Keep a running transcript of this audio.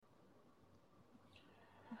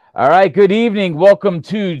All right, good evening. Welcome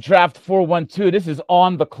to Draft 412. This is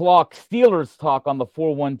On the Clock, Steelers Talk on the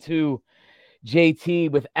 412.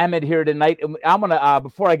 JT with Emmett here tonight. And I'm going to,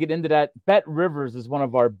 before I get into that, Bet Rivers is one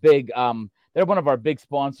of our they're one of our big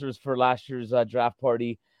sponsors for last year's draft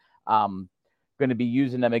party. Going to be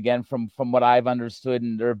using them again from what I've understood.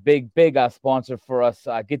 And they're a big sponsor for us.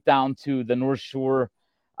 Get down to the North Shore.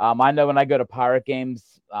 I know when I go to Pirate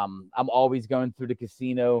games, I'm always going through the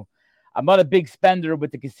casino. I'm not a big spender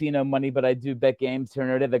with the casino money, but I do bet games here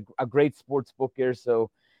and there. They have a great sports book here.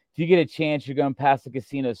 So if you get a chance, you're going past the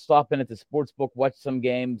casino, stop in at the sports book, watch some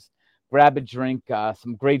games, grab a drink,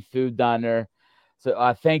 some great food down there.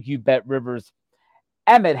 So thank you, Bet Rivers.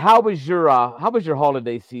 Emmett, how was your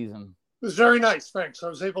holiday season? It was very nice, thanks. I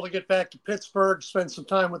was able to get back to Pittsburgh, spend some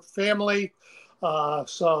time with the family,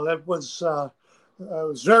 so that was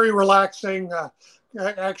very relaxing. I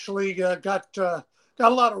actually got a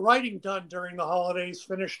lot of writing done during the holidays.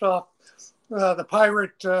 Finished off the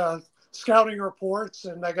Pirate scouting reports,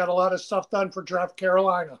 and I got a lot of stuff done for Draft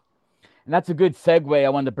Carolina. And that's a good segue. I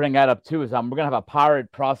wanted to bring that up too. Is we're gonna have a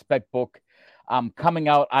Pirate prospect book coming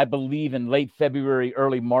out, I believe, in late February,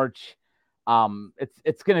 early March.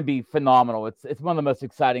 It's going to be phenomenal. It's one of the most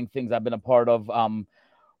exciting things I've been a part of.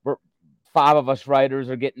 We're five of us writers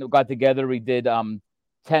got together. We did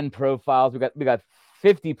 10 profiles. We got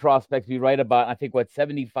 50 prospects we write about. I think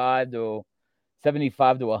 75 to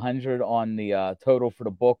 100 on the total for the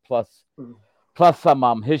book, plus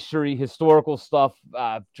some historical stuff,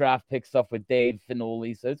 draft pick stuff with Dave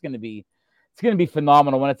Finoli. So it's gonna be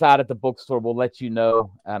phenomenal. When it's out at the bookstore, we'll let you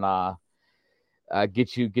know and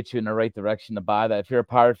get you in the right direction to buy that. If you're a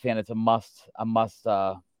Pirate fan, it's a must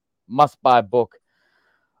buy book.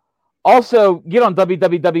 Also, get on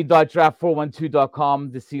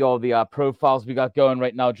www.draft412.com to see all the profiles we got going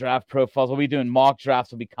right now. Draft profiles. We'll be doing mock drafts.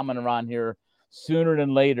 Will be coming around here sooner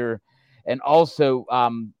than later. And also,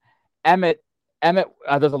 Emmett,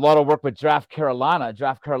 does a lot of work with Draft Carolina,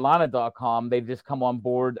 draftcarolina.com. They've just come on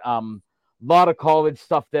board. Lot of college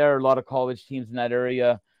stuff there, a lot of college teams in that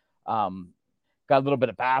area. Got a little bit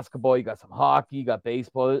of basketball, you got some hockey, you got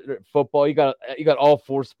baseball, football, you got all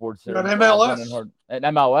four sports You there got MLS. running hard. And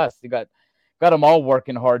MLS, you got them all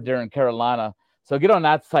working hard there in Carolina. So get on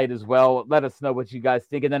that site as well. Let us know what you guys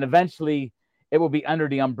think. And then eventually it will be under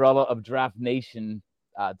the umbrella of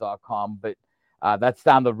draftnation.com. But that's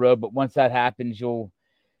down the road. But once that happens, you'll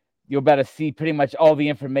better see pretty much all the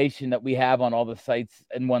information that we have on all the sites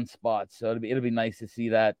in one spot. So it'll be nice to see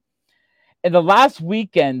that. In the last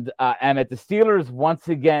weekend, Emmett, the Steelers once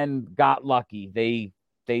again got lucky. They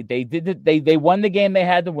won the game they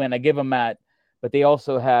had to win. I give them that, but they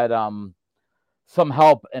also had some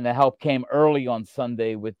help, and the help came early on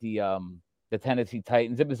Sunday with the Tennessee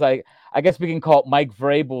Titans. It was like, I guess we can call it Mike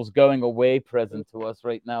Vrabel's going away present to us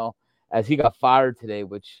right now, as he got fired today,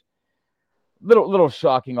 which little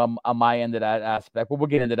shocking on my end of that aspect. But we'll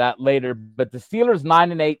get into that later. But the Steelers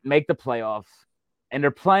 9-8 make the playoffs, and they're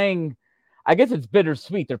playing. I guess it's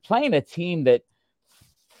bittersweet. They're playing a team that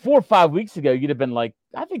 4 or 5 weeks ago you'd have been like,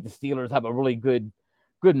 I think the Steelers have a really good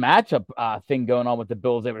matchup thing going on with the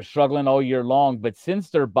Bills. They were struggling all year long, but since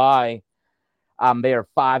their bye, they are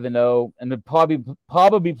 5-0, and they're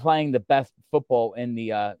probably playing the best football in the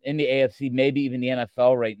AFC, maybe even the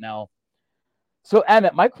NFL right now. So,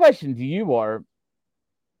 Emmett, my question to you are: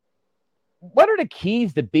 what are the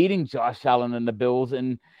keys to beating Josh Allen and the Bills?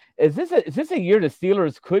 And is this a year the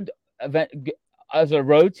Steelers could as a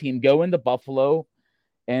road team go into Buffalo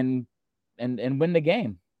and win the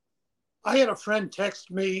game? I had a friend text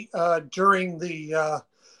me during the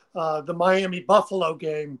Miami Buffalo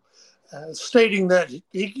game, stating that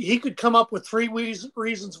he could come up with three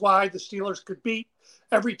reasons why the Steelers could beat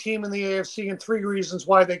every team in the AFC and three reasons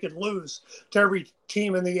why they could lose to every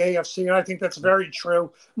team in the AFC. And I think that's very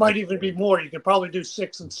true. Might even be more. You could probably do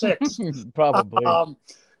 6 and 6. Probably.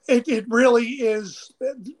 It really is,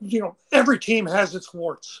 every team has its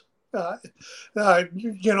warts.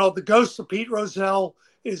 The ghost of Pete Rozelle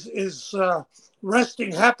is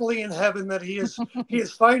resting happily in heaven that he has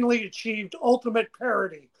finally achieved ultimate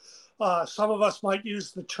parity. Some of us might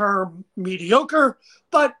use the term mediocre,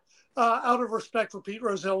 but out of respect for Pete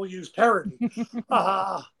Rozelle, we'll use parity.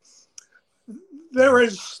 There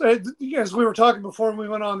is, as we were talking before we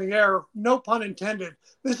went on the air, no pun intended,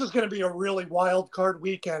 this is going to be a really wild card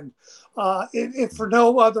weekend. If for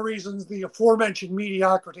no other reasons, the aforementioned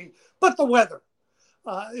mediocrity, but the weather.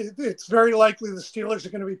 It's very likely the Steelers are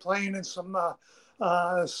going to be playing in some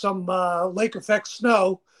lake effect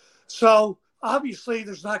snow. So obviously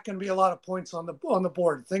there's not going to be a lot of points on the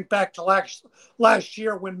board. Think back to last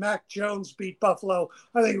year when Mac Jones beat Buffalo.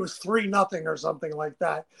 I think it was 3-0 or something like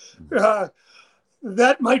that.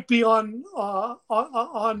 That might be on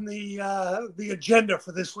the agenda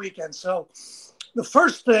for this weekend. So the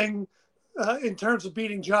first thing in terms of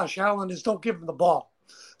beating Josh Allen is don't give him the ball.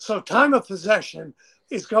 So time of possession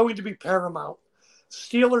is going to be paramount.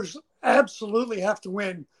 Steelers absolutely have to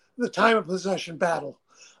win the time of possession battle.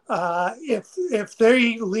 If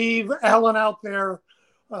they leave Allen out there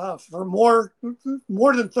for more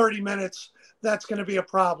than 30 minutes, that's going to be a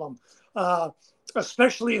problem,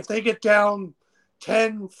 especially if they get down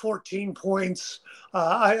 10, 14 points.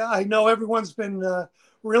 I know everyone's been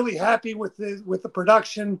really happy with the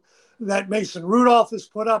production that Mason Rudolph has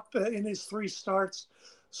put up in his 3 starts.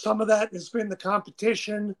 Some of that has been the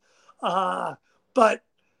competition, but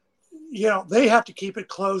they have to keep it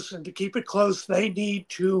close, and to keep it close, they need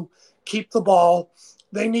to keep the ball.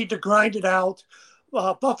 They need to grind it out.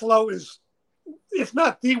 Buffalo is, if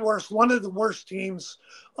not the worst, one of the worst teams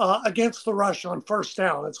against the rush on first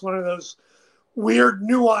down. It's one of those weird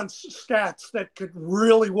nuanced stats that could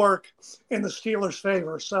really work in the Steelers'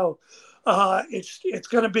 favor. So it's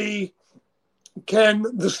going to be, can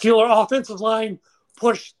the Steeler offensive line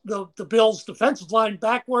push the Bills' defensive line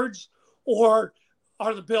backwards, or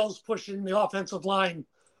are the Bills pushing the offensive line,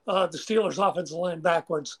 the Steelers' offensive line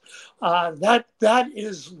backwards? That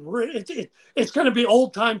is it's going to be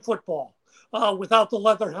old time football without the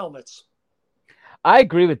leather helmets. I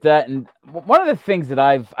agree with that. And one of the things that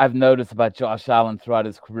I've noticed about Josh Allen throughout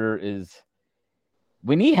his career is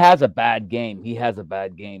when he has a bad game, he has a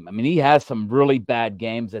bad game. I mean, he has some really bad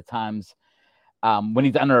games at times when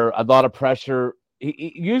he's under a lot of pressure.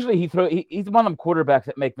 He's one of them quarterbacks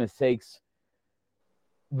that make mistakes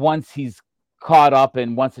once he's caught up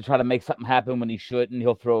and wants to try to make something happen when he shouldn't.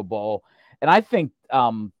 He'll throw a ball. And I think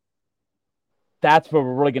that's where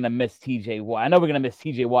we're really going to miss TJ Watt. I know we're going to miss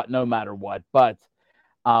TJ Watt no matter what, but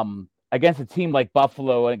against a team like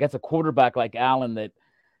Buffalo and against a quarterback like Allen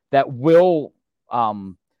that will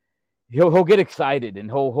he'll get excited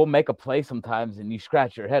and he'll make a play sometimes and you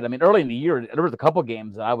scratch your head. I mean, early in the year, there was a couple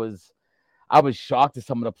games that I was shocked at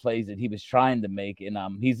some of the plays that he was trying to make, and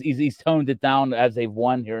he's toned it down as they've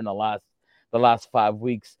won here in the last 5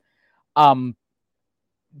 weeks. Do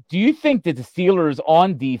you think that the Steelers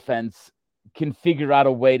on defense can figure out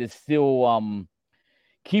a way to still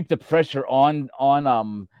keep the pressure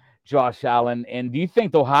on Josh Allen? And do you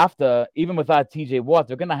think they'll have to, even without TJ Watt,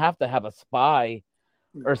 they're going to have a spy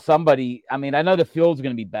or somebody? I mean, I know the field's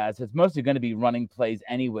going to be bad, so it's mostly going to be running plays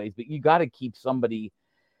anyways, but you got to keep somebody.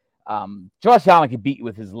 Josh Allen can beat you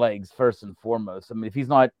with his legs first and foremost. I mean,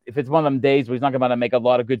 if it's one of them days where he's not going to make a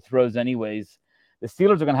lot of good throws anyways, the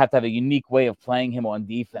Steelers are going to have a unique way of playing him on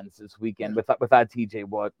defense this weekend without TJ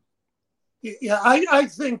Watt. Yeah, I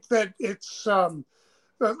think that it's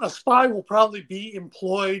a spy will probably be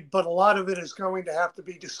employed, but a lot of it is going to have to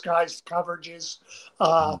be disguised coverages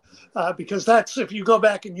because that's, if you go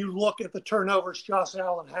back and you look at the turnovers Josh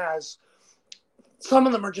Allen has, some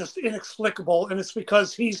of them are just inexplicable, and it's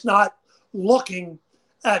because he's not looking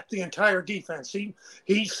at the entire defense.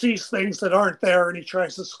 He sees things that aren't there, and he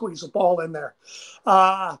tries to squeeze a ball in there.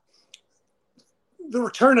 The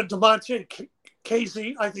return of Damontae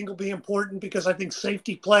Kazee, I think, will be important because I think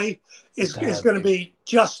safety play is going to be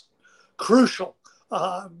just crucial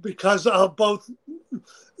because of both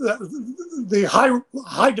the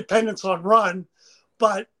high dependence on run,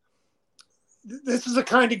 but this is the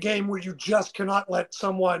kind of game where you just cannot let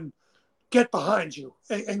someone get behind you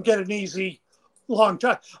and get an easy long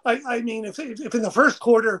time. I mean, if in the first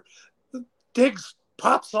quarter, Diggs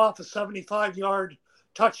pops off a 75-yard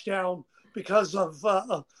touchdown because of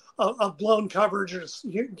blown coverage,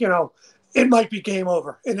 it might be game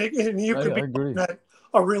over, and you could be looking at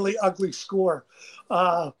a really ugly score.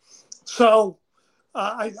 I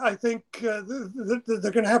think they're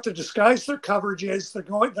going to have to disguise their coverages. They're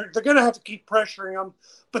going to have to keep pressuring them,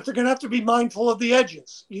 but they're going to have to be mindful of the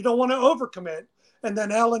edges. You don't want to overcommit, and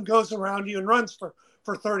then Allen goes around you and runs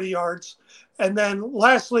for 30 yards. And then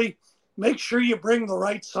lastly, make sure you bring the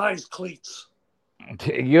right size cleats.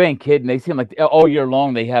 You ain't kidding. They seem like all year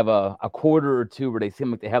long they have a quarter or two where they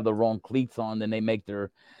seem like they have the wrong cleats on. Then they make their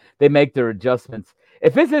adjustments.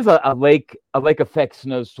 If this is a lake effect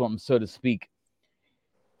snowstorm, so to speak,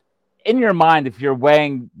 in your mind, if you're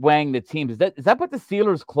weighing the teams, is that put the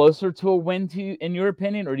Steelers closer to a win to you, in your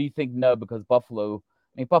opinion, or do you think no, because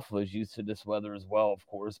Buffalo's used to this weather as well, of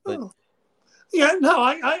course, but. Yeah, no,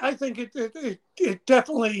 I think it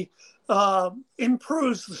definitely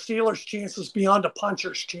improves the Steelers' chances beyond a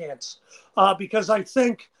puncher's chance because I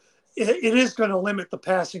think it is going to limit the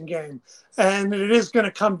passing game, and it is going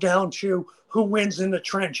to come down to who wins in the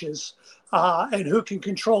trenches and who can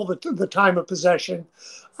control the time of possession.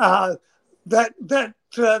 That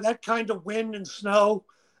kind of wind and snow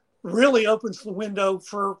really opens the window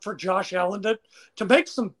for Josh Allen to make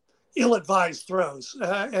some ill-advised throws,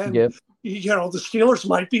 and Yep. the Steelers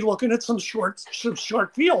might be looking at some short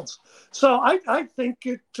fields. So I think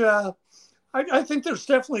I think there's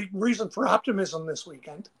definitely reason for optimism this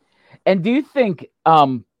weekend. And do you think,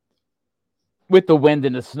 with the wind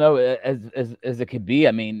and the snow as it could be,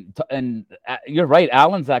 I mean, you're right,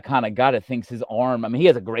 Allen's that kind of guy that thinks his arm. I mean, he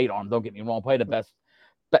has a great arm. Don't get me wrong, probably the best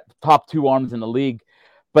top 2 arms in the league,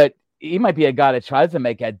 but he might be a guy that tries to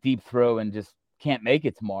make that deep throw and just can't make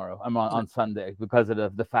it tomorrow. I'm on Sunday because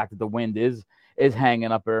of the fact that the wind is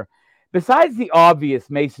hanging up there. Besides the obvious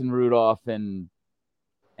Mason Rudolph and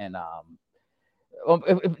the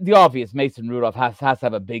obvious Mason Rudolph has to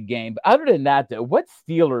have a big game. But other than that, though, what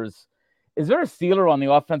Steelers is there a Steeler on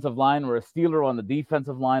the offensive line or a Steeler on the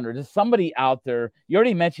defensive line or just somebody out there? You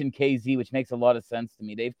already mentioned KZ, which makes a lot of sense to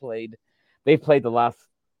me. They've played the last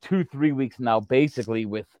 2-3 weeks now, basically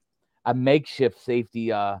with a makeshift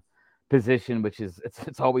safety position, which is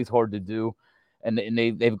it's always hard to do, and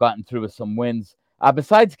they've gotten through with some wins.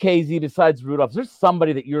 Besides KZ, besides Rudolph, there's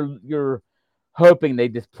somebody that you're hoping they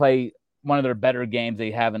just play one of their better games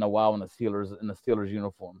they have in a while in the Steelers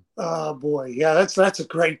uniform. Oh boy, yeah, that's a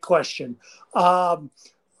great question.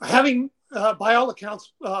 Having by all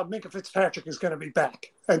accounts, Minkah Fitzpatrick is going to be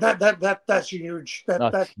back, and that's huge.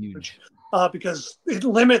 That's huge because it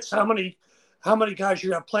limits how many guys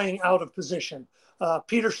you have playing out of position.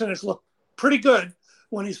 Peterson has looked pretty good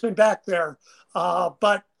when he's been back there,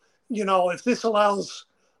 but if this allows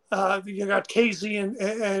you got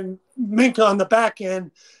KZ and Minkah on the back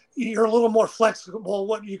end, you're a little more flexible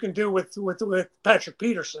what you can do with Patrick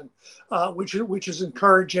Peterson, which is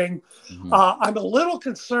encouraging. Mm-hmm. I'm a little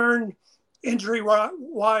concerned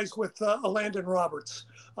injury-wise with Landon Roberts.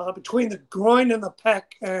 Between the groin and the pec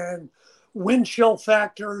and wind chill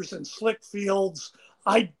factors and slick fields,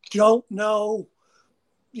 I don't know,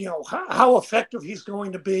 how effective he's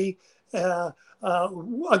going to be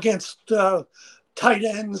against tight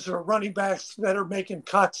ends or running backs that are making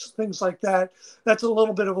cuts, things like that. That's a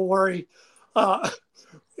little bit of a worry.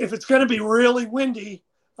 If it's going to be really windy,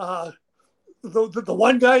 the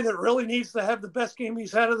one guy that really needs to have the best game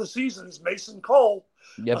he's had of the season is Mason Cole.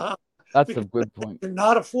 Yep, that's a good point. They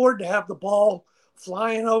cannot afford to have the ball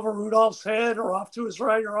flying over Rudolph's head or off to his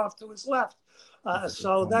right or off to his left.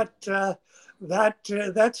 So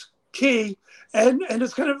that's key, and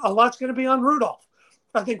it's a lot's going to be on Rudolph.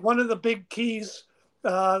 I think one of the big keys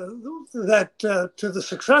that to the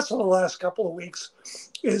success of the last couple of weeks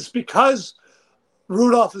is because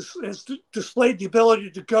Rudolph has displayed the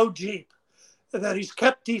ability to go deep, that he's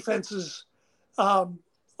kept defenses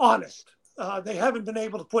honest. They haven't been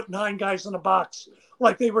able to put 9 guys in a box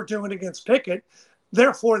like they were doing against Pickett.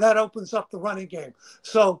 Therefore, that opens up the running game.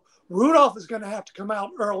 So Rudolph is going to have to come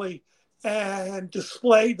out early and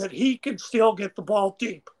display that he can still get the ball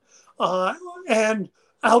deep and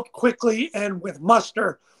out quickly and with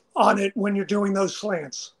muster on it when you're doing those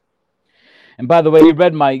slants. And by the way, you've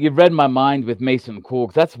read my mind with Mason Cole,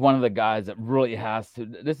 because that's one of the guys that really has to.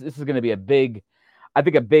 This is going to be a big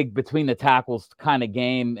between the tackles kind of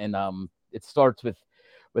game, and it starts with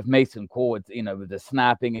Mason Cole. It's with the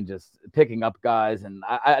snapping and just picking up guys. And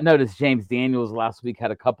I noticed James Daniels last week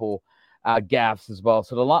had a couple gaffes as well.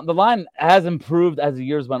 So the line has improved as the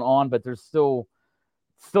years went on, but there's still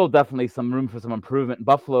definitely some room for some improvement.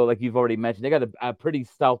 Buffalo, like you've already mentioned, they got a pretty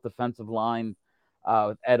stout defensive line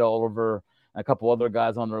with Ed Oliver and a couple other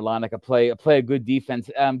guys on their line that could play a good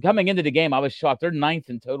defense. Coming into the game, I was shocked. They're 9th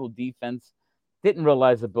in total defense. Didn't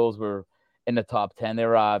realize the Bills were in the top 10.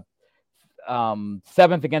 They're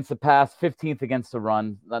 7th against the pass, 15th against the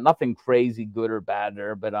run. Nothing crazy good or bad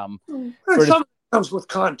there, but some comes with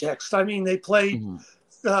context. I mean, they played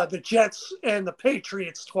the Jets and the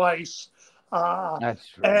Patriots twice. That's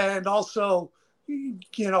true. And also,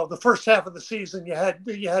 the first half of the season, you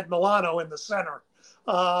had Milano in the center,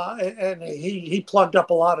 and he plugged up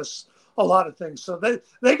a lot of things. So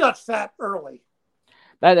they got fat early.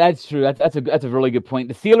 That's true. That's a really good point.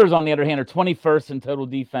 The Steelers, on the other hand, are 21st in total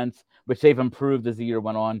defense, which they've improved as the year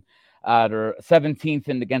went on. They're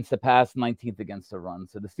 17th against the pass, 19th against the run.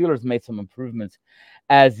 So the Steelers made some improvements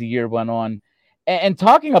as the year went on. And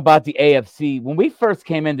talking about the AFC, when we first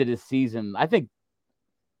came into this season, I think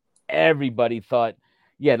everybody thought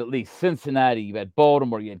you had at least Cincinnati, you had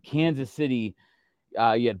Baltimore, you had Kansas City,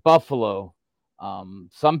 you had Buffalo.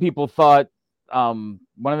 Some people thought one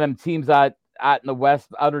of them teams that at in the West,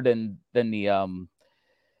 other than the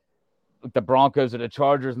Broncos or the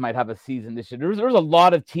Chargers might have a season this year. There's a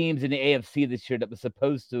lot of teams in the AFC this year that was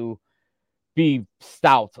supposed to be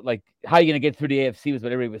stout. Like, how are you going to get through the AFC was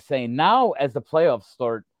what everybody was saying. Now, as the playoffs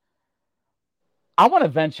start, I want to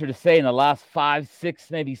venture to say in the last 5,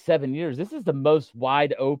 6, maybe 7 years, this is the most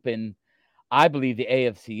wide open I believe the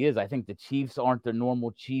AFC is. I think the Chiefs aren't the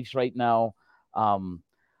normal Chiefs right now.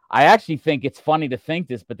 I actually think it's funny to think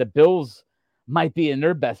this, but the Bills might be in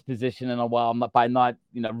their best position in a while by not,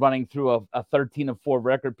 running through a 13-4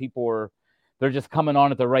 record. They're just coming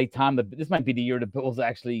on at the right time. This might be the year the Bills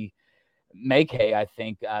actually make hay. I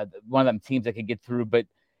think one of them teams that can get through. But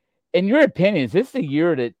in your opinion, is this the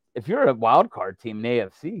year that if you're a wild card team in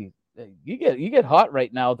the AFC, you get hot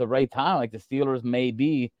right now at the right time, like the Steelers may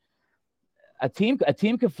be? A team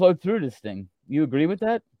could float through this thing. You agree with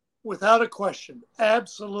that? Without a question,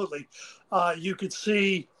 absolutely. You could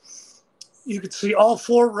see all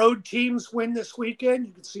 4 road teams win this weekend.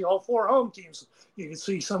 You could see all 4 home teams. You could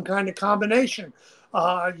see some kind of combination.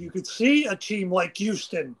 You could see a team like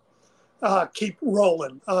Houston keep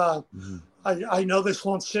rolling. I know this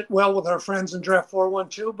won't sit well with our friends in Draft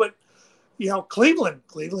 412, but Cleveland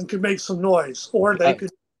could make some noise, or they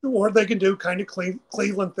could do kind of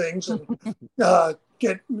Cleveland things and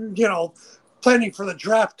get planning for the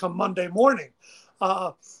draft come Monday morning.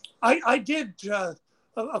 I did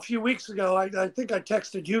a few weeks ago. I think I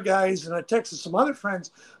texted you guys and I texted some other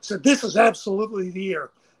friends. Said this is absolutely the year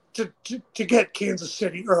to get Kansas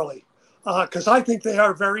City early, because I think they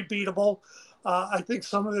are very beatable. I think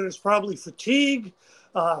some of it is probably fatigue.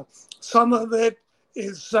 Some of it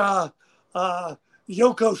is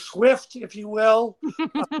Yoko Swift, if you will.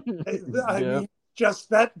 I mean, just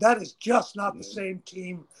that is just not the same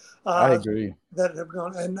team. I agree. That have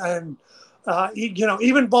gone and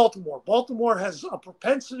even Baltimore. Baltimore has a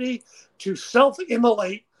propensity to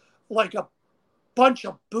self-immolate like a bunch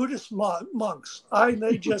of Buddhist monks.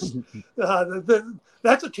 They just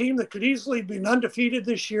that's a team that could easily be undefeated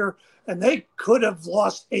this year, and they could have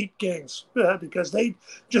lost 8 games because they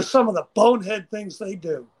just some of the bonehead things they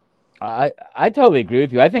do. I totally agree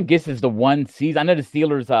with you. I think this is the one season. I know the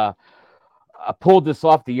Steelers pulled this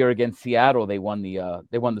off the year against Seattle. They won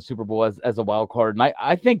the Super Bowl as a wild card, and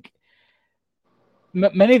I think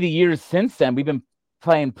many of the years since then we've been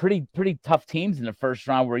playing pretty tough teams in the first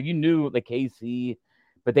round where you knew the KC,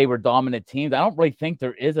 but they were dominant teams. I don't really think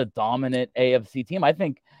there is a dominant AFC team. I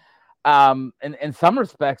think, in some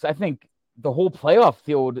respects, I think the whole playoff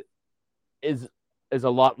field is a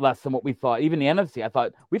lot less than what we thought. Even the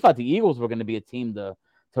NFC, we thought the Eagles were going to be a team to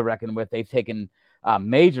reckon with. They've taken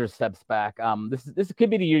major steps back. This could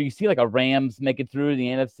be the year you see like a Rams make it through the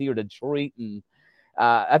NFC or Detroit, and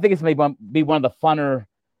I think it's maybe be one of the funner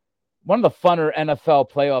NFL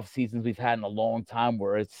playoff seasons we've had in a long time.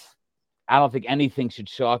 Where I don't think anything should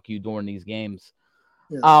shock you during these games.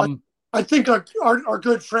 Yeah. I think our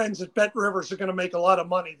good friends at Bet Rivers are going to make a lot of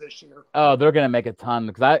money this year. Oh, they're going to make a ton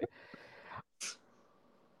because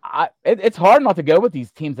it's hard not to go with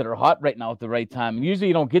these teams that are hot right now at the right time. And usually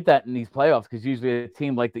you don't get that in these playoffs because usually a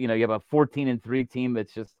team like you have a 14-3 team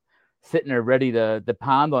that's just sitting there ready to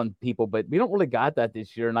pound on people. But we don't really got that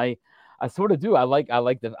this year, and I sort of do. I like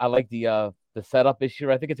the setup this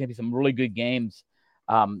year. I think it's going to be some really good games.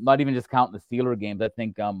 Not even just counting the Steeler games. I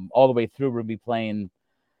think all the way through we're going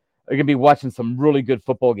to be watching some really good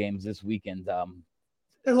football games this weekend.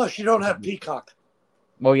 Unless you don't have Peacock.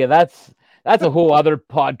 Well, yeah, that's a whole other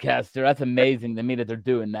podcast there. That's amazing to me that they're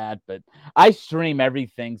doing that. But I stream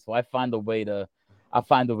everything, so I find a way to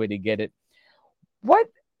get it. What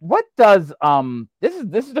does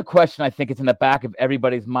this is the question I think it's in the back of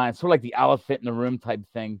everybody's mind, sort of like the elephant in the room type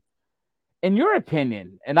thing. In your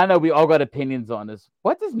opinion, and I know we all got opinions on this,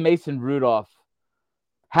 what does Mason Rudolph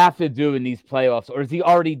have to do in these playoffs, or has he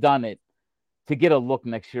already done it to get a look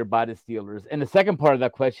next year by the Steelers? And the second part of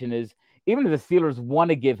that question is, even if the Steelers want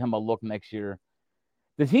to give him a look next year,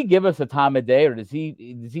 does he give us a time of day, or does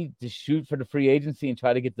he just shoot for the free agency and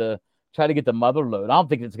try to get the mother load? I don't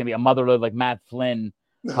think it's going to be a mother load like Matt Flynn,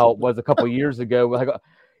 how it was a couple years ago. Like,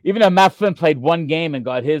 even though Matt Flynn played one game and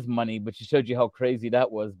got his money, but she showed you how crazy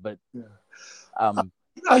that was. But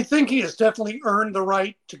I think he has definitely earned the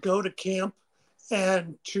right to go to camp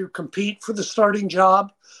and to compete for the starting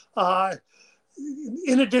job.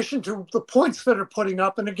 In addition to the points that are putting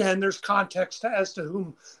up, and again, there's context as to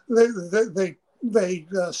whom they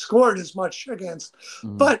scored as much against,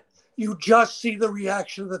 but you just see the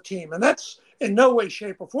reaction of the team, and that's in no way,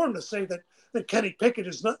 shape, or form to say that Kenny Pickett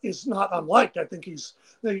is not unliked. I think he's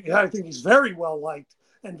very well liked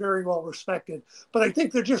and very well respected. But I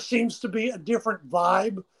think there just seems to be a different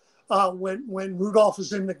vibe when Rudolph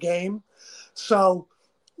is in the game. So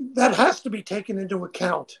that has to be taken into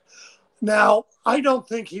account. Now, I don't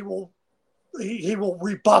think he will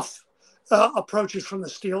rebuff approaches from the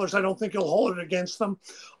Steelers. I don't think he'll hold it against them.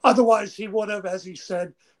 Otherwise, he would have, as he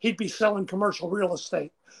said, he'd be selling commercial real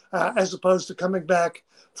estate as opposed to coming back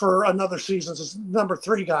for another season as number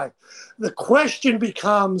 3 guy. The question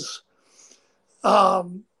becomes,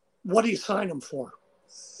 what do you sign him for?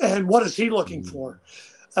 And what is he looking for?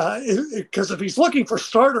 Because if he's looking for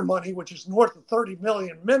starter money, which is north of $30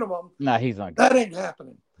 million minimum, no, he's not. That ain't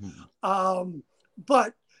happening.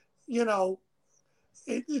 But you know,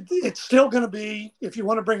 it's still going to be, if you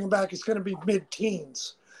want to bring him back, it's going to be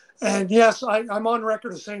mid-teens. And yes, I'm on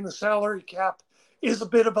record as saying the salary cap is a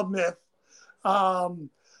bit of a myth,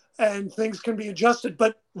 and things can be adjusted.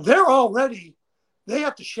 But they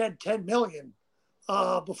have to shed $10 million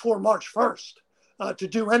before March 1st to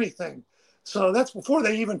do anything. So that's before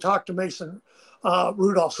they even talk to Mason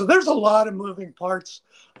Rudolph. So there's a lot of moving parts.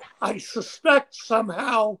 I suspect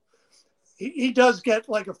somehow he does get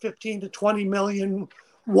like a 15 to 20 million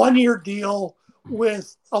one-year deal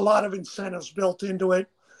with a lot of incentives built into it.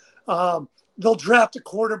 They'll draft a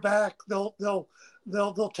quarterback. They'll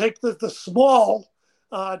take the small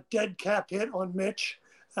dead cap hit on Mitch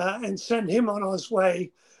and send him on his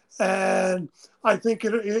way. And I think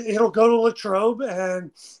it'll go to Latrobe,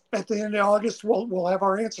 and at the end of August, we'll have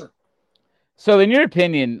our answer. So, in your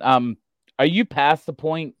opinion, are you past the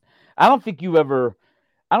point? I don't think you were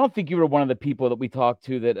one of the people that we talked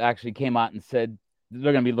to that actually came out and said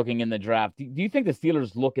they're going to be looking in the draft. Do you think the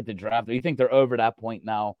Steelers look at the draft? Or do you think they're over that point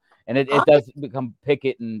now, and it does become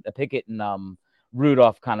Pickett and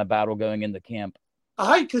Rudolph kind of battle going into camp?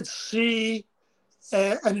 I could see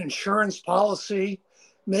an insurance policy,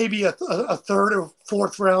 maybe a third or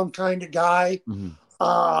fourth round kind of guy.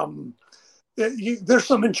 Mm-hmm. There's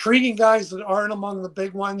some intriguing guys that aren't among the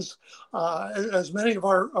big ones. As many of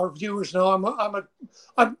our viewers know,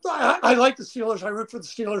 I like the Steelers. I root for the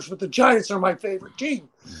Steelers, but the Giants are my favorite team.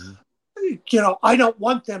 Mm-hmm. You know, I don't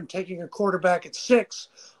want them taking a quarterback at 6,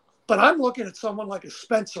 but I'm looking at someone like a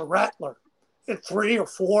Spencer Rattler at 3 or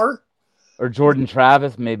 4. Or Jordan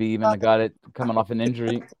Travis, maybe even got it coming off an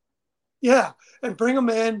injury. Yeah, and bring them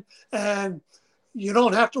in, and you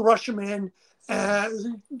don't have to rush them in.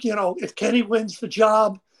 You know, if Kenny wins the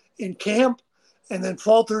job in camp and then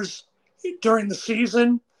falters during the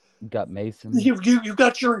season, you got Mason. You've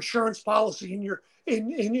got your insurance policy in your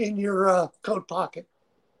coat pocket.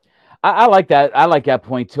 I like that. I like that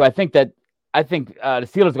point too. I think the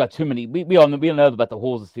Steelers got too many. We all know about the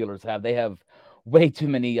holes the Steelers have. They have way too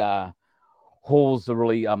many holes to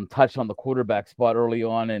really touch on the quarterback spot early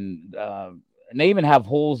on, and they even have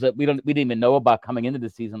holes that we didn't even know about coming into the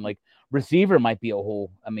season. Like receiver might be a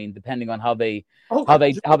hole. I mean, depending on how they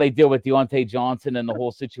deal with Deontay Johnson and the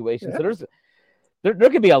whole situation. Yeah. So there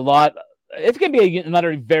could be a lot. It's going to be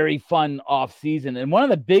another very fun off season, and one of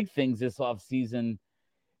the big things this off season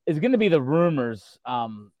is going to be the rumors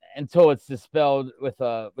until it's dispelled with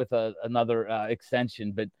another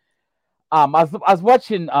extension. But I was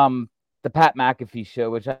watching the Pat McAfee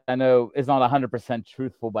show, which I know is not 100%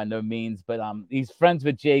 truthful by no means, but he's friends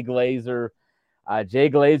with Jay Glazer. Jay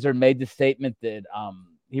Glazer made the statement that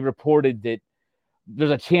he reported that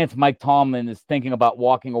there's a chance Mike Tomlin is thinking about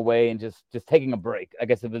walking away and just taking a break. I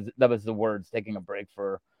guess that was the words, taking a break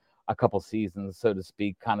for a couple seasons, so to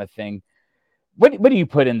speak, kind of thing. What do you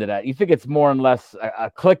put into that? You think it's more or less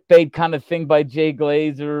a clickbait kind of thing by Jay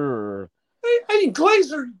Glazer, or? I mean,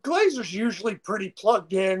 Glazer's usually pretty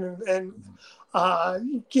plugged in, and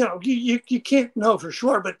you know, you can't know for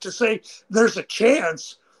sure, but to say there's a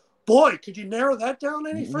chance, boy, could you narrow that down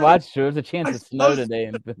any further? Well, that's true. There's a chance of snow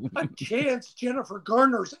today. A chance Jennifer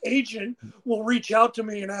Garner's agent will reach out to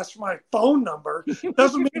me and ask for my phone number.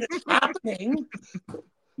 Doesn't mean it's happening.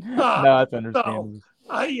 No, that's understandable.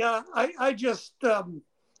 So I just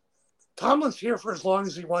Tomlin's here for as long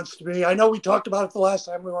as he wants to be. I know we talked about it the last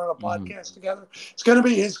time we were on a podcast together. It's going to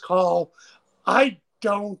be his call. I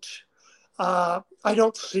don't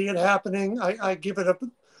see it happening. I give it a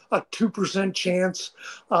 2% chance.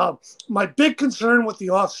 My big concern with the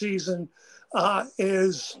offseason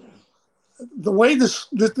is the way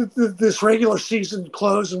this regular season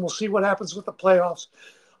closed, and we'll see what happens with the playoffs.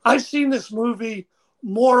 I've seen this movie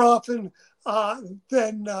more often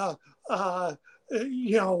than the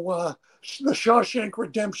Shawshank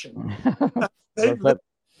Redemption. The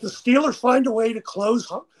Steelers find a way to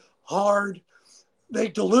close hard. They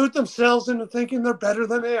delude themselves into thinking they're better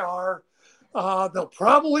than they are. They'll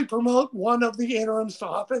probably promote one of the interims to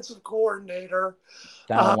offensive coordinator.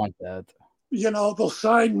 I don't want that. They'll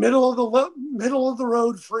sign middle of the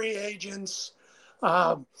road free agents.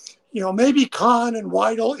 Maybe Khan and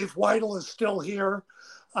Weidl, if Weidl is still here,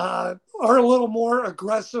 are a little more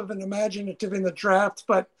aggressive and imaginative in the draft,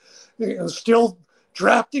 but still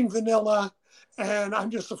drafting vanilla. And I'm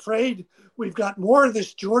just afraid we've got more of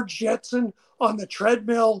this George Jetson on the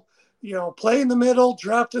treadmill, play in the middle,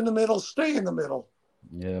 draft in the middle, stay in the middle.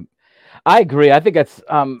 Yeah, I agree. I think that's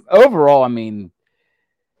overall, I mean,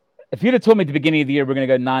 if you'd have told me at the beginning of the year we're going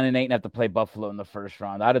to go 9-8 and have to play Buffalo in the first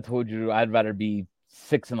round, I'd have told you I'd rather be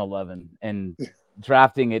 6-11 and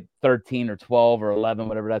drafting at 13 or 12 or 11,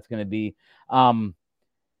 whatever that's going to be. I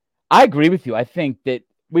agree with you. I think that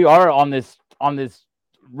we are on this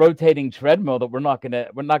rotating treadmill that we're not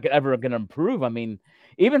ever going to improve. I mean,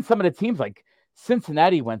 even some of the teams like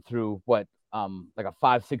Cincinnati went through like a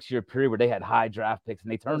 5-6 year period where they had high draft picks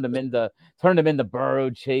and they turned them into Burrow,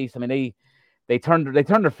 Chase. I mean, they turned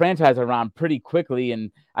the franchise around pretty quickly,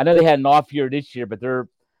 and I know they had an off year this year, but they're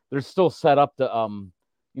still set up to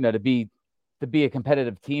to be a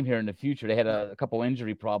competitive team here in the future. They had a couple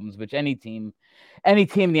injury problems, which any team in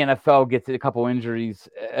the NFL gets a couple injuries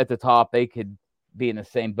at the top, they could be in the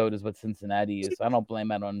same boat as what Cincinnati is. So I don't blame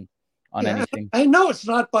that on anything. I know it's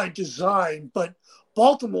not by design, but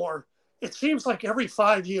Baltimore, it seems like every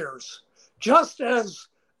 5 years, just as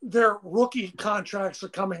their rookie contracts are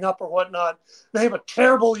coming up or whatnot, they have a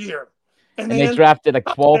terrible year. And they drafted a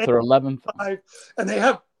 12th or 11th. And they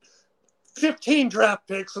have 15 draft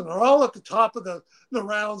picks, and they're all at the top of the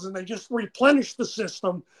rounds, and they just replenish the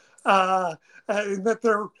system. And that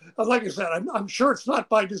they're, like I said, I'm sure it's not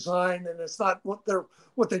by design, and it's not what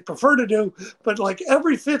they prefer to do. But like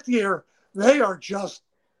every 5th year, they are just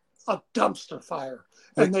a dumpster fire,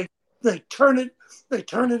 and they turn it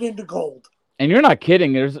into gold. And you're not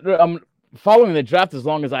kidding. I'm following the draft as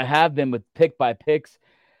long as I have been with pick by picks.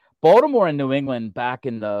 Baltimore and New England back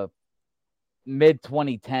in the mid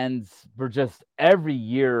 2010s were just every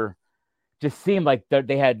year just seemed like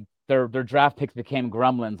they had their draft picks became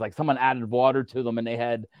gremlins. Like someone added water to them and they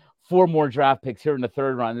had 4 more draft picks here in the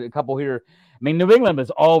 3rd round, a couple here. I mean, New England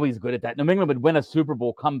was always good at that. New England would win a Super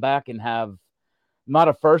Bowl, come back and have not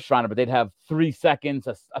a first rounder, but they'd have 3 seconds,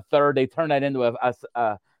 a third. They turn that into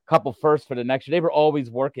a couple firsts for the next year. They were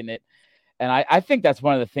always working it. And I think that's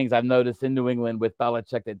one of the things I've noticed in New England with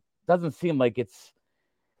Belichick that doesn't seem like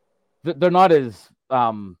they're not as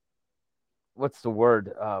what's the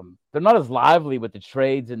word? They're not as lively with the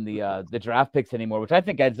trades and the draft picks anymore, which I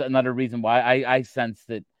think is another reason why I sense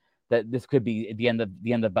that this could be the end of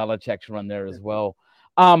Belichick's run there as well.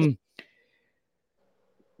 Do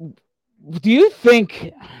you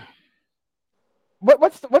think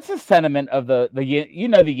what's the sentiment of the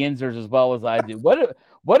Yinzers as well as I do?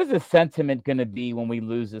 What is the sentiment going to be when we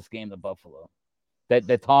lose this game to Buffalo?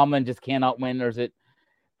 That Tomlin just cannot win, or is it?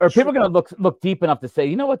 Or people going to look deep enough to say,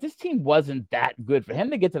 you know what, this team wasn't that good for him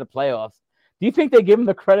to get to the playoffs. Do you think they give him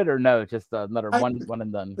the credit or no? Just another one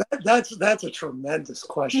and done. That's a tremendous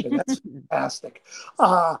question. That's fantastic.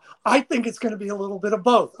 I think it's going to be a little bit of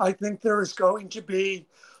both. I think there is going to be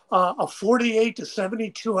a 48 to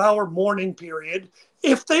 72 hour mourning period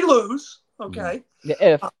if they lose. Okay. Yeah,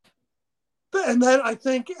 if. And then I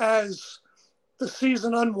think as the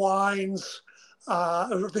season unwinds,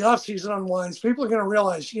 the offseason unwinds, people are going to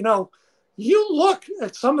realize, you look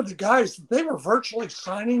at some of the guys, they were virtually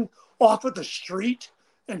signing off of the street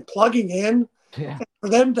and plugging in. Yeah. And for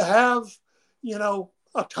them to have,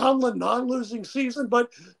 a Tomlin non-losing season,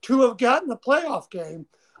 but to have gotten a playoff game,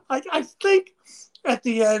 I think at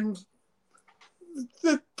the end,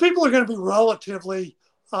 the people are going to be relatively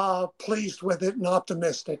pleased with it and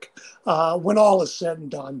optimistic when all is said and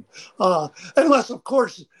done. Unless, of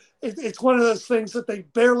course, it's one of those things that they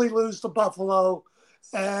barely lose to Buffalo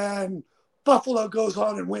and Buffalo goes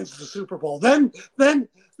on and wins the Super Bowl. Then the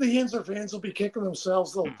Yinzer fans will be kicking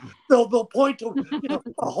themselves. They'll point to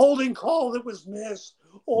a holding call that was missed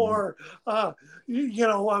or a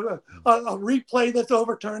replay that's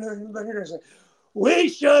overturned. And they're going to say, we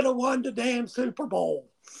should have won the damn Super Bowl.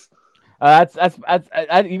 You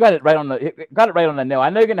got it right on the nail. I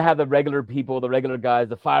know you're going to have the regular people, the regular guys,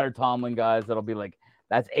 the fire Tomlin guys that'll be like,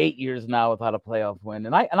 that's 8 years now without a playoff win.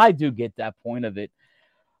 And I do get that point of it.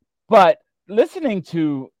 But listening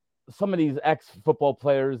to some of these ex-football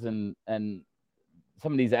players and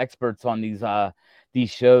some of these experts on these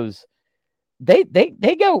shows, they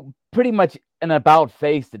go pretty much an about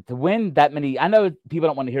face to win that many. I know people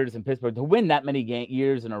don't want to hear this in Pittsburgh, to win that many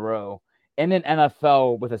years in a row in an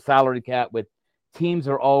NFL with a salary cap, with teams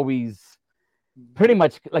are always pretty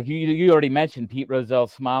much like you already mentioned, Pete Rozelle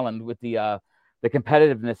smiling with the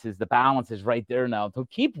competitiveness is the balance is right there now. So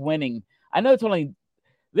keep winning. I know it's only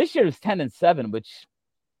this year is 10-7, which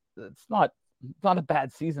it's not a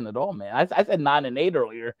bad season at all, man. I said 9-8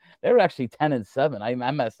 earlier. They were actually 10-7.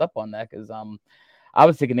 I messed up on that because I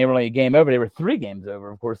was thinking they were only a game over. They were 3 games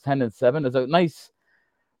over. Of course, 10-7 is a nice.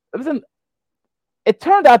 It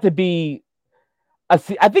turned out to be I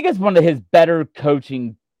think it's one of his better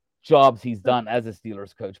coaching jobs he's done as a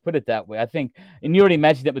Steelers coach. Put it that way. I think, and you already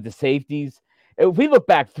mentioned it with the safeties. If we look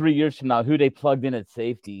back 3 years from now, who they plugged in at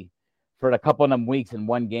safety for a couple of them weeks and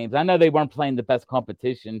won games. I know they weren't playing the best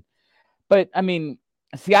competition, but I mean,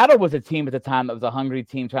 Seattle was a team at the time that was a hungry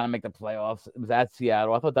team trying to make the playoffs. It was at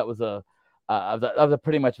Seattle. I thought that was a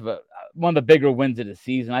pretty much of one of the bigger wins of the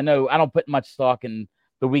season. I know I don't put much stock in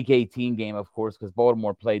the Week 18 game, of course, because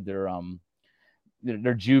Baltimore played their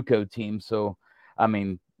JUCO team. So, I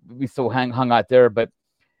mean, we still hung out there. But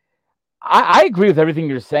I agree with everything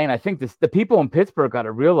you're saying. I think the people in Pittsburgh got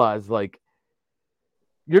to realize, like,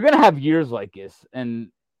 you're going to have years like this.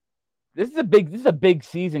 And this is a big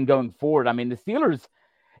season going forward. I mean, the Steelers,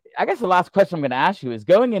 I guess the last question I'm going to ask you is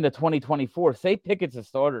going into 2024, say Pickett's a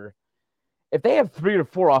starter. If they have 3 or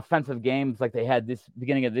 4 offensive games like they had this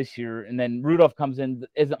beginning of this year, and then Rudolph comes in,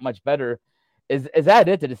 isn't much better, is that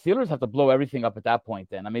it? Did the Steelers have to blow everything up at that point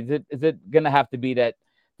then? I mean, is it going to have to be that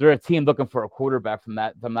they're a team looking for a quarterback from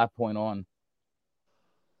that point on?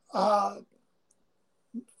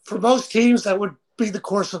 For most teams, that would be the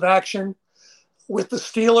course of action. With the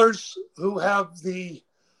Steelers, who have the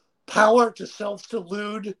power to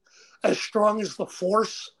self-delude as strong as the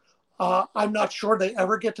Force, I'm not sure they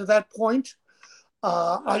ever get to that point.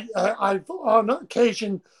 I've on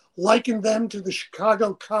occasion likened them to the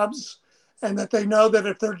Chicago Cubs, and that they know that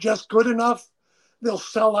if they're just good enough, they'll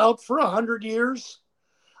sell out for 100 years.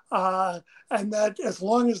 And that as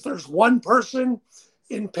long as there's one person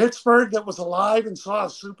in Pittsburgh that was alive and saw a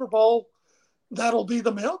Super Bowl, that'll be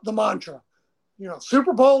the mantra. You know,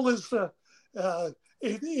 Super Bowl is the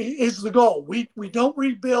goal. We don't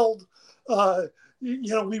rebuild. We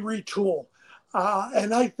retool.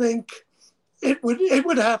 And I think it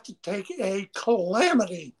would have to take a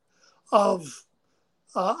calamity of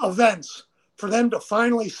events for them to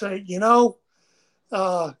finally say,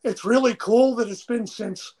 it's really cool that it's been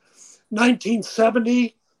since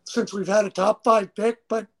 1970 since we've had a top 5 pick,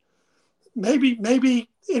 but maybe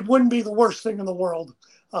it wouldn't be the worst thing in the world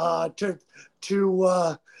to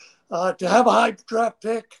have a high draft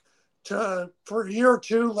pick for a year or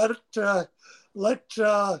two, let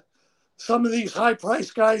some of these high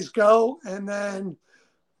price guys go, and then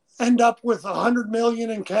end up with $100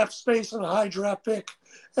 million in cap space and a high draft pick,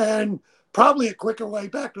 and probably a quicker way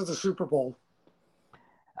back to the Super Bowl.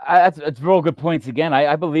 That's real good points again.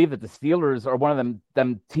 I believe that the Steelers are one of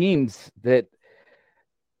them teams that,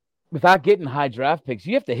 without getting high draft picks,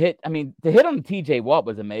 you have to hit. I mean, to hit on TJ Watt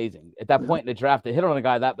was amazing at that point in the draft. To hit on a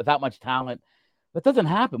guy that without much talent, that doesn't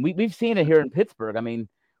happen. We've seen it here in Pittsburgh. I mean,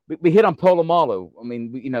 we hit on Polamalu. I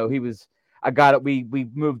mean, he was a guy that we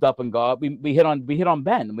moved up and got. We hit on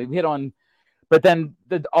Ben. We hit on, but then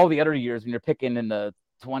all the other years when you're picking in the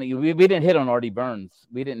 20, we didn't hit on Artie Burns.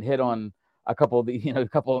 We didn't hit on a couple of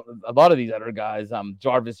a lot of these other guys.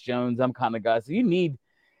 Jarvis Jones, them kind of guys. So you need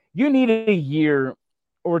a year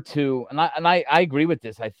or two, and I agree with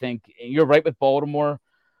this. I think you're right with Baltimore.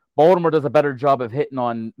 Baltimore does a better job of hitting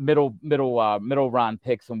on middle round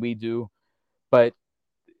picks than we do, but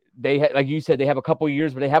they like you said, they have a couple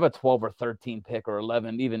years where they have a 12 or 13 pick or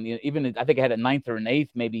 11, even I think I had a 9th or an 8th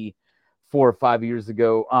maybe 4 or 5 years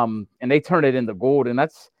ago, and they turn it into gold, and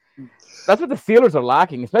that's what the Steelers are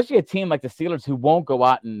lacking, especially a team like the Steelers who won't go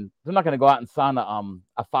out and they're not going to go out and sign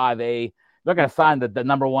a 5A. They're going to sign the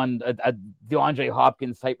number one, a DeAndre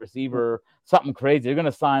Hopkins type receiver, something crazy. They're going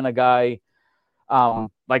to sign a guy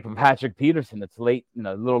like Patrick Peterson that's late,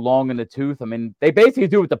 a little long in the tooth. I mean, they basically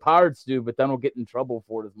do what the Pirates do, but then will get in trouble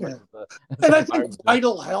for it as much. Yeah. And I think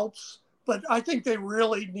title helps, but I think they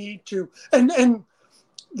really need to. And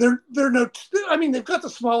they're no. I mean, they've got the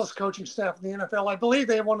smallest coaching staff in the NFL. I believe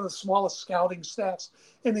they have one of the smallest scouting staffs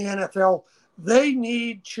in the NFL. They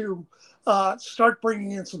need to start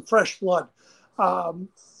bringing in some fresh blood.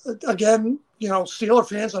 Again, Steeler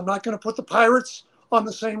fans, I'm not going to put the Pirates on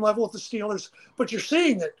the same level with the Steelers, but you're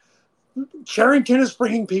seeing that Cherington is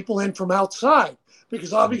bringing people in from outside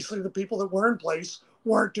because obviously the people that were in place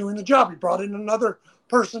weren't doing the job. He brought in another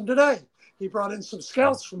person today. He brought in some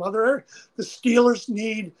scouts from other areas. The Steelers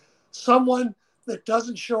need someone that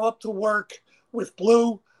doesn't show up to work with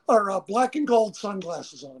blue or black and gold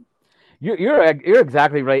sunglasses on. You're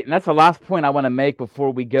exactly right, and that's the last point I want to make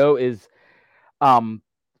before we go is,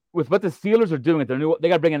 with what the Steelers are doing, they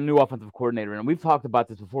got to bring in a new offensive coordinator, and we've talked about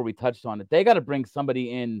this before. We touched on it. They got to bring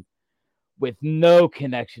somebody in with no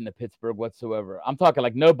connection to Pittsburgh whatsoever. I'm talking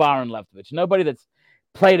like no Byron Leftwich, nobody that's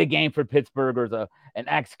played a game for Pittsburgh or is an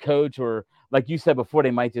ex-coach, or like you said before,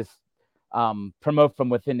 they might just promote from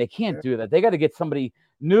within. They can't do that. They got to get somebody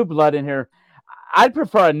new blood in here. I'd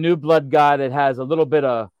prefer a new blood guy that has a little bit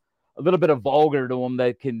of vulgar to him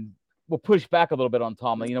that will push back a little bit on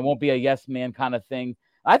Tomlin. Won't be a yes man kind of thing.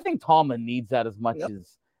 I think Tomlin needs that as much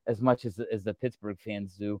as the Pittsburgh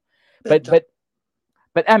fans do.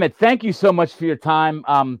 But Emmett, thank you so much for your time.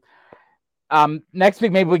 Next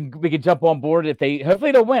week maybe we could jump on board if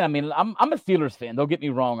hopefully they'll win. I mean, I'm a Steelers fan. Don't get me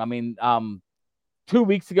wrong. I mean, 2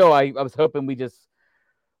 weeks ago I was hoping we just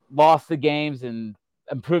lost the games and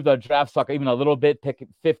improved our draft stock even a little bit, pick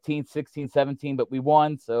 15, 16, 17, but we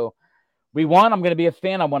won. So we won. I'm going to be a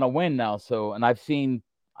fan. I want to win now. So, and I've seen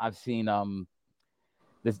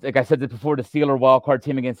this, like I said before, the Steeler wildcard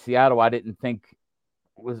team against Seattle, I didn't think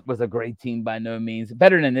was a great team by no means.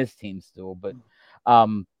 Better than this team still, but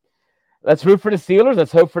let's root for the Steelers.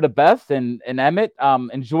 Let's hope for the best. And Emmett,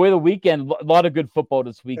 enjoy the weekend. A lot of good football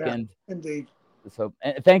this weekend. Yeah, indeed. So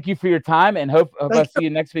thank you for your time, and hope I see you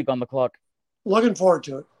next week on the clock. Looking forward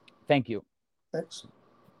to it. Thank you. Thanks.